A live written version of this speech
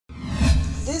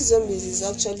These zombies is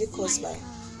actually caused by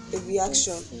a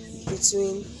reaction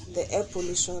between the air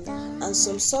pollution and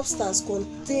some substance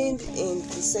contained in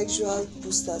the sexual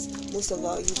boosters most of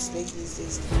our youths take these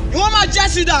days. You want my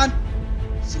Jesse Dan?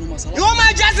 You want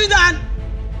my Jesse Dan?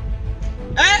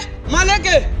 Eh?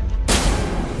 Maleke?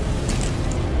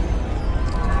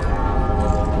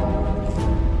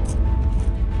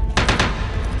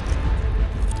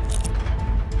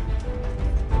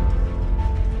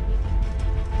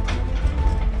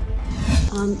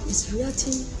 It's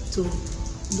reacting to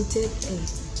polluted air,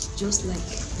 just like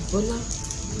Ebola,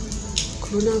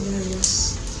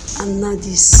 coronavirus, and now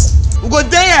this. We go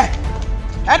there.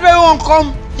 Everyone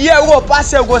come here. We go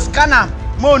pass here. We go scan am.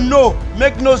 No,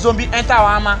 make no zombie enter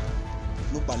our armor.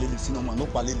 No palele, cinema, no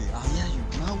palele. I hear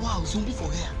you. Now wow, zombie for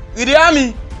here. You dey hear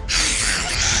me?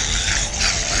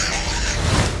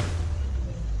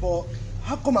 But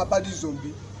how come about this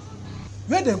zombie?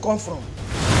 Where they come from?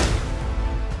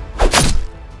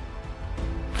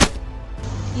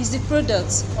 Is the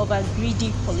product of our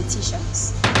greedy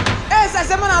politicians. Hey,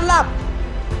 Sasemana lap.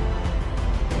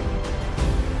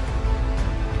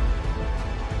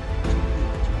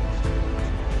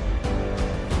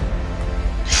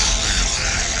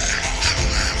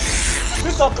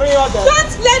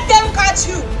 Don't let them catch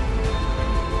you.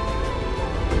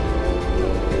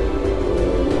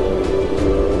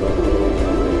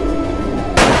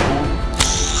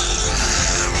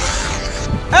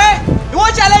 Hey, you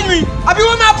want to challenge me? I be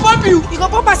want to pump you. You go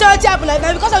pump yourself up like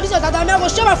that because of this. That I go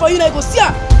show her for you. Like go see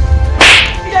her.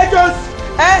 Yeah, just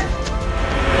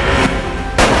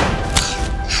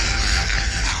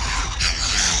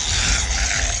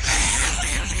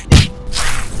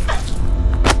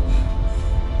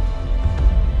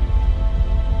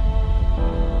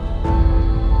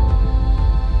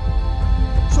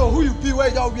So who you be where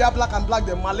you wear black and black,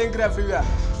 the malingre everywhere?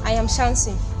 I am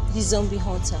Shansi, the zombie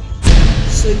hunter.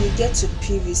 So you get to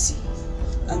PVC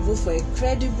and vote for a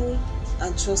credible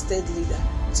and trusted leader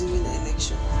during the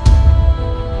election.